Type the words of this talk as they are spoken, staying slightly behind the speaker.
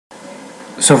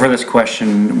So for this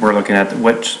question, we're looking at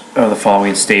which of the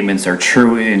following statements are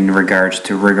true in regards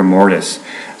to rigor mortis.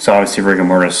 So obviously rigor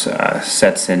mortis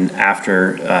sets in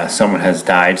after someone has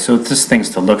died. So it's just things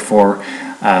to look for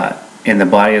in the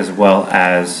body, as well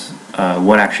as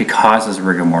what actually causes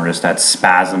rigor mortis, that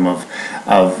spasm of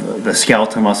the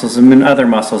skeletal muscles, and then other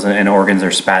muscles and organs are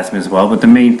spasming as well. But the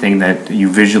main thing that you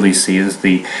visually see is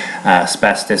the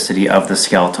spasticity of the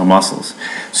skeletal muscles.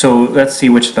 So let's see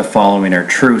which of the following are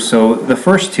true. So the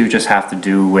first two just have to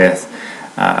do with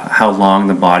how long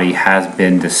the body has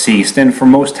been deceased. And for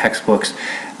most textbooks,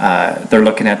 they're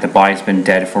looking at the body's been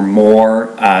dead for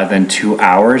more than 2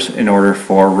 hours in order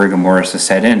for rigor mortis to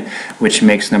set in, which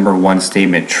makes number one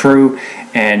statement true,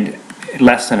 and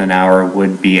less than an hour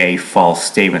would be a false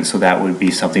statement. So that would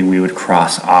be something we would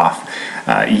cross off.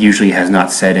 Usually has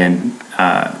not set in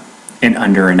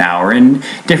under an hour. And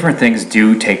different things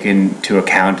do take into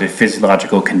account the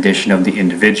physiological condition of the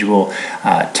individual,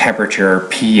 temperature,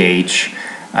 pH,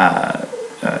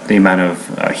 the amount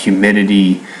of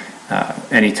humidity,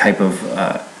 any type of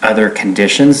other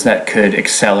conditions that could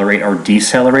accelerate or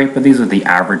decelerate, but these are the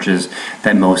averages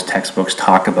that most textbooks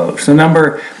talk about. So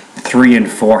number 3 and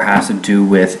 4 has to do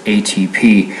with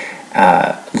ATP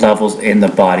levels in the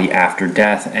body after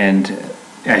death. And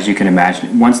as you can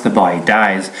imagine, once the body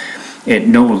dies, it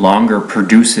no longer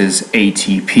produces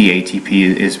ATP.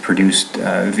 ATP is produced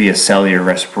via cellular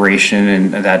respiration,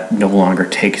 and that no longer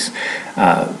takes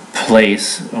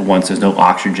place once there's no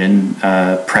oxygen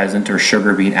present or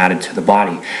sugar being added to the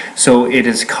body. So it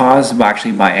is caused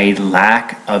actually by a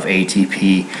lack of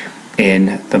ATP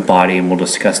in the body, and we'll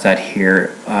discuss that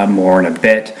here more in a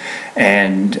bit.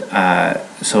 And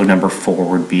so number 4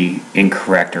 would be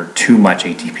incorrect, or too much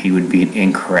ATP would be an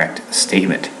incorrect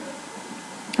statement.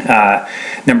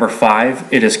 Number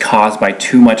 5, it is caused by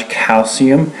too much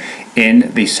calcium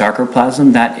in the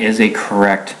sarcoplasm. That is a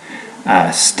correct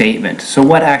statement. So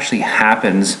what actually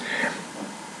happens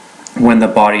when the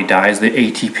body dies? The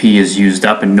ATP is used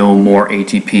up and no more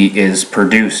ATP is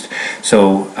produced.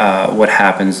 So what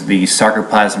happens, the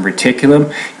sarcoplasmic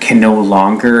reticulum can no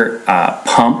longer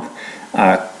pump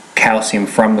calcium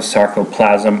from the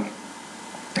sarcoplasm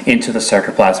into the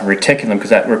sarcoplasmic reticulum, because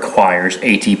that requires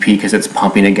ATP, because it's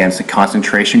pumping against the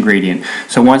concentration gradient.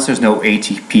 So once there's no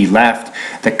ATP left,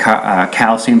 the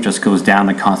calcium just goes down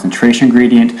the concentration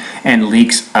gradient and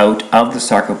leaks out of the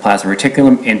sarcoplasmic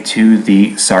reticulum into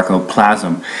the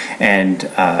sarcoplasm. And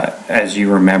as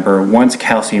you remember, once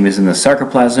calcium is in the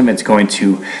sarcoplasm, it's going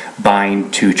to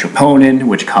bind to troponin,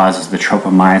 which causes the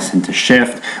tropomyosin to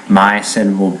shift.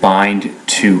 Myosin will bind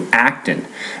to actin,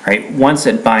 right? Once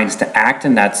it binds to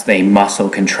actin, that's a muscle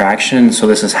contraction. So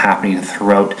this is happening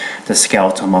throughout the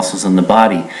skeletal muscles in the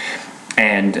body.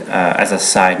 And as a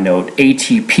side note,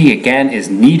 ATP again is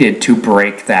needed to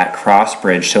break that cross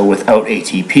bridge. So without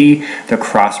ATP, the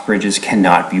cross bridges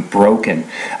cannot be broken.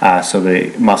 So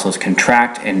the muscles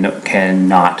contract and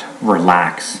cannot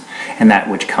relax. And that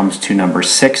which comes to number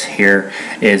 6 here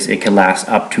is it can last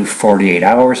up to 48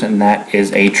 hours, and that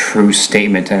is a true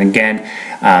statement. And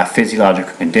again,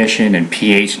 physiological condition and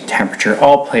pH and temperature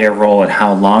all play a role in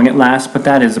how long it lasts, but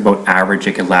that is about average.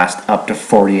 It can last up to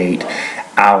 48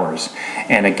 hours.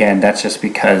 And again, that's just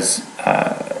because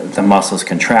the muscles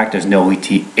contract. There's no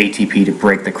ATP to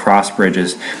break the cross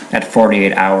bridges. At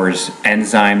 48 hours,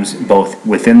 enzymes both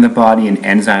within the body and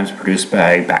enzymes produced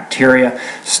by bacteria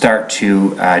start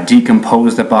to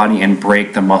decompose the body and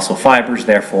break the muscle fibers,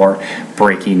 therefore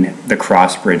breaking the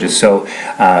cross bridges. So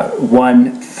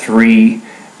 1, 3,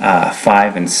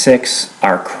 5, and 6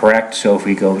 are correct. So if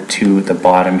we go to the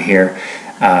bottom here,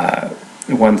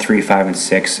 1, 3, 5, and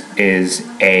 6 is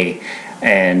A,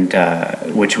 and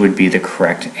which would be the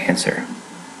correct answer.